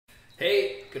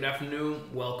good afternoon,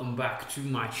 welcome back to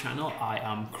my channel. I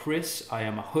am Chris. I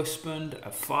am a husband,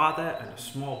 a father, and a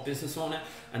small business owner,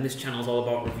 and this channel is all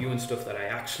about reviewing stuff that I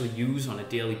actually use on a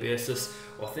daily basis,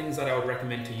 or things that I would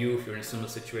recommend to you if you're in a similar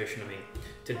situation to me.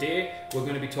 Today we're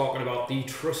going to be talking about the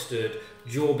trusted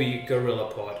Joby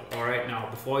GorillaPod. Alright, now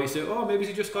before you say, oh, maybe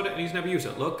he just got it and he's never used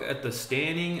it, look at the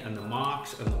staining and the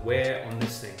marks and the wear on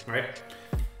this thing, right?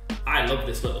 I love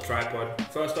this little tripod.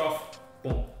 First off,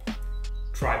 boom,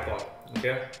 tripod,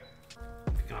 okay?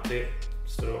 If you can't see it,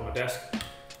 stood it on my desk.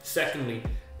 Secondly,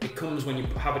 it comes when you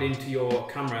have it into your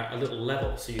camera a little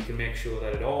level, so you can make sure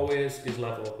that it always is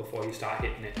level before you start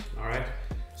hitting it, all right?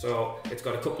 So it's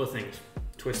got a couple of things.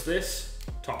 Twist this,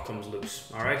 top comes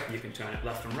loose, all right? You can turn it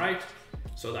left and right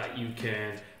so that you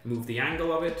can move the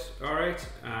angle of it, all right?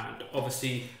 And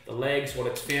obviously the legs, what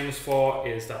it's famous for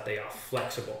is that they are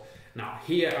flexible. Now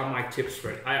here are my tips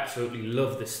for it. I absolutely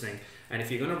love this thing. And if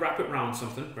you're gonna wrap it around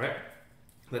something, right?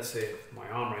 Let's say my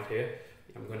arm right here,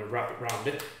 I'm gonna wrap it around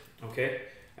it, okay?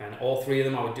 And all three of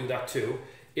them, I would do that too.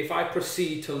 If I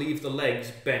proceed to leave the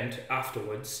legs bent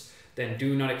afterwards, then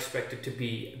do not expect it to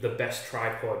be the best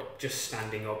tripod, just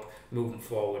standing up, moving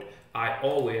forward. I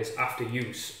always, after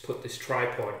use, put this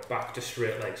tripod back to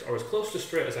straight legs, or as close to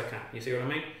straight as I can. You see what I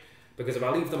mean? Because if I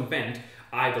leave them bent,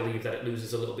 I believe that it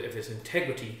loses a little bit of its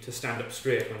integrity to stand up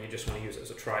straight when you just want to use it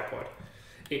as a tripod.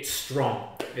 It's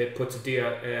strong. It puts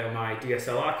my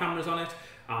DSLR cameras on it,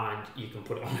 and you can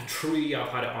put it on a tree. I've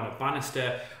had it on a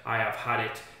banister. I have had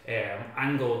it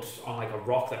angled on like a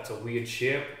rock that's a weird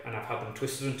shape, and I've had them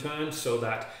twisted and turned so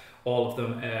that all of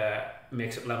them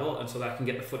makes it level, and so that I can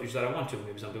get the footage that I want to.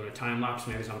 Maybe I'm doing a time lapse,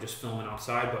 maybe I'm just filming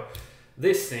outside, but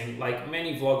this thing, like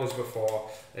many vloggers before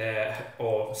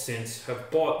or since, have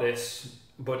bought this,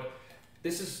 but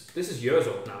this is years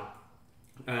old now,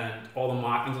 and all the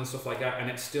markings and stuff like that, and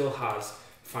it still has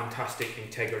fantastic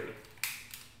integrity.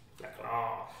 Like,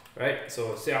 right?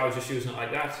 So say I was just using it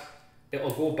like that,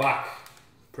 it'll go back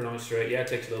pretty much straight. Yeah, it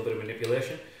takes a little bit of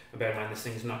manipulation, and bear in mind this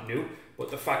thing's not new, but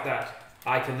the fact that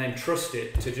I can then trust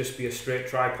it to just be a straight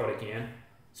tripod again,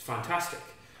 it's fantastic.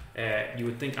 You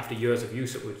would think after years of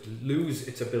use it would lose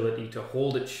its ability to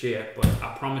hold its shape, but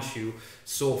I promise you,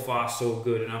 so far so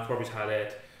good. And I've probably had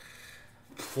it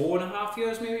 4.5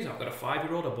 years maybe. I've got a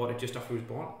 5-year-old. I bought it just after he was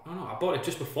born. Oh no, I bought it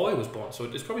just before he was born, so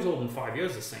it's probably older than 5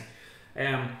 years, this thing.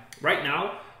 Right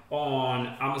now on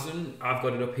Amazon, I've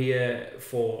got it up here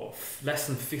for less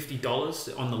than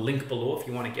 $50 on the link below if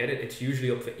you want to get it. It's usually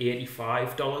up for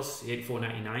 $85,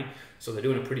 $84.99, so they're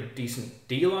doing a pretty decent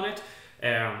deal on it.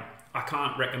 I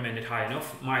can't recommend it high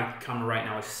enough. My camera right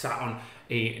now is sat on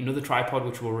another tripod,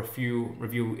 which we'll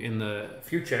review in the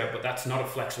future, but that's not a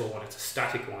flexible one, it's a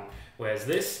static one. Whereas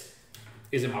this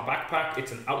is in my backpack.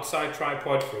 It's an outside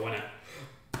tripod for when I,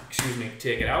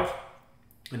 take it out,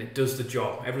 and it does the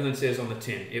job. Everything says on the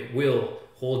tin. It will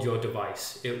hold your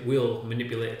device. It will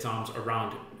manipulate its arms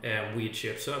around weird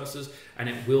shaped surfaces, and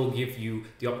it will give you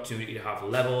the opportunity to have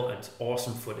level and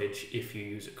awesome footage if you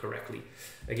use it correctly.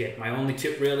 Again, my only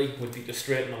tip really would be to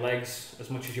straighten the legs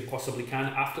as much as you possibly can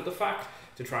after the fact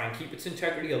to try and keep its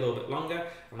integrity a little bit longer.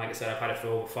 And like I said, I've had it for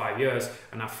over 5 years,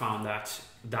 and I've found that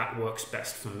that works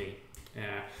best for me.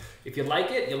 If you like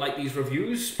it, you like these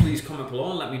reviews, please comment below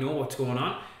and let me know what's going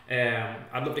on.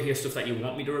 I'd love to hear stuff that you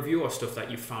want me to review or stuff that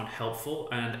you found helpful,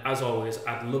 and as always,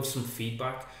 I'd love some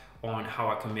feedback on how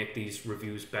I can make these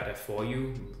reviews better for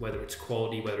you, whether it's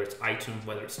quality, whether it's item,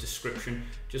 whether it's description.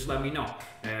 Just let me know,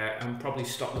 and probably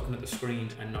stop looking at the screen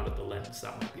and not at the lens.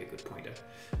 That might be a good pointer.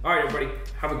 All right, everybody,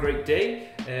 have a great day.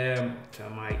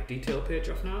 Turn my detail page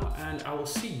off now, and I will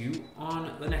see you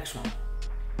on the next one.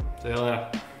 See you later.